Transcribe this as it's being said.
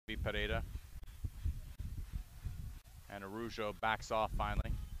Pereira. And Araujo backs off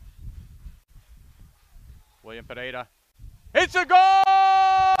finally. William Pereira. It's a goal!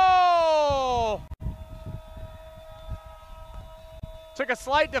 Took a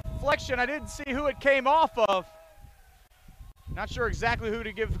slight deflection. I didn't see who it came off of. Not sure exactly who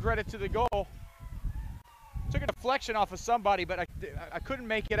to give credit to the goal. Took a deflection off of somebody, but I couldn't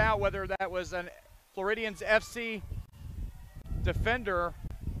make it out whether that was an Floridians FC defender.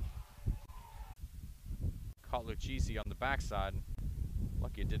 Caught Lucchesi on the backside.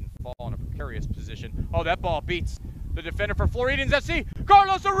 Lucky it didn't fall in a precarious position. Oh, that ball beats the defender for Floridians FC.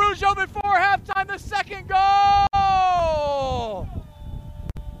 Carlos Araujo before halftime, the second goal!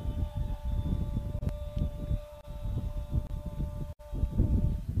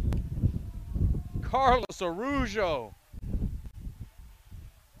 Carlos Araujo.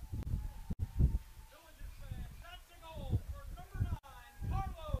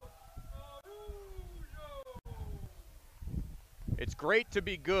 It's great to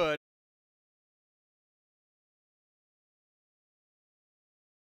be good.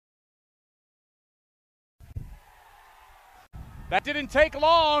 That didn't take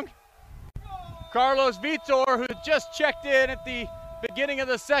long. Carlos Vitor, who just checked in at the beginning of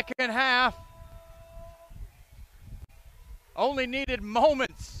the second half, only needed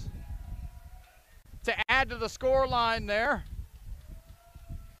moments to add to the scoreline there.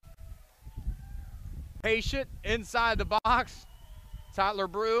 Patient inside the box. Tyler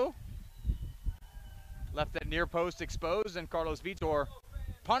Brew left that near post exposed, and Carlos Vitor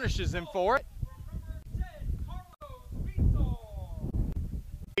punishes him for it.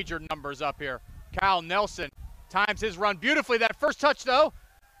 Major numbers up here. Kyle Nelson times his run beautifully. That first touch, though,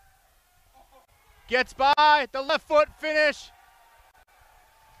 gets by the left foot finish.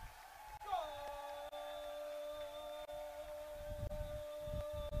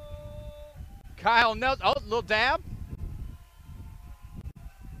 Kyle Nelson, oh, little dab.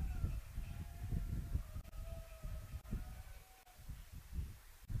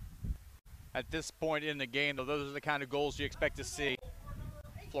 At this point in the game, though, those are the kind of goals you expect to see.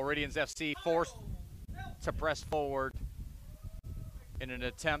 Floridians FC forced to press forward in an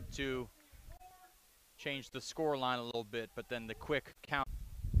attempt to change the score line a little bit, but then the quick count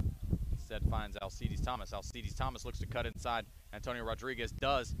instead finds Alcides Thomas. Alcides Thomas looks to cut inside. Antonio Rodriguez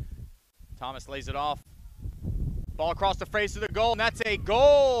does. Thomas lays it off. Ball across the face of the goal, and that's a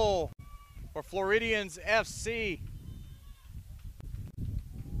goal for Floridians FC.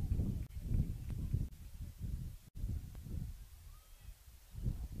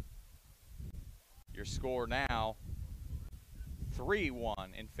 Your score now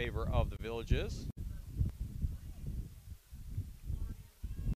 3-1 in favor of the Villages.